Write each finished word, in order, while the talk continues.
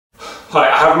Hi,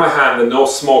 I have in my hand the no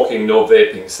smoking, no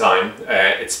vaping sign.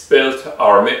 It's built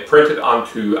or printed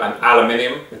onto an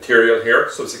aluminium material here,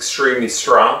 so it's extremely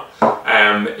strong.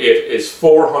 It is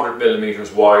 400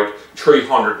 millimeters wide,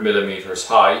 300 millimeters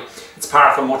high. It's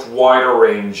part of a much wider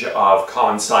range of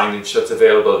common signage that's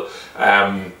available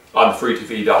on the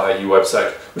freetv.ie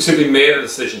website. We simply made a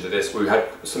decision to this. We had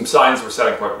some signs that were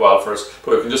selling quite well for us,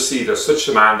 but we can just see there's such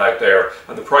demand out there,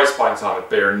 and the price points on it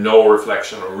bear no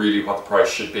reflection on really what the price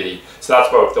should be. So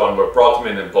that's what we've done. We've brought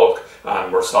them in bulk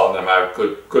and we're selling them out.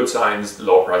 Good signs,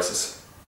 low prices.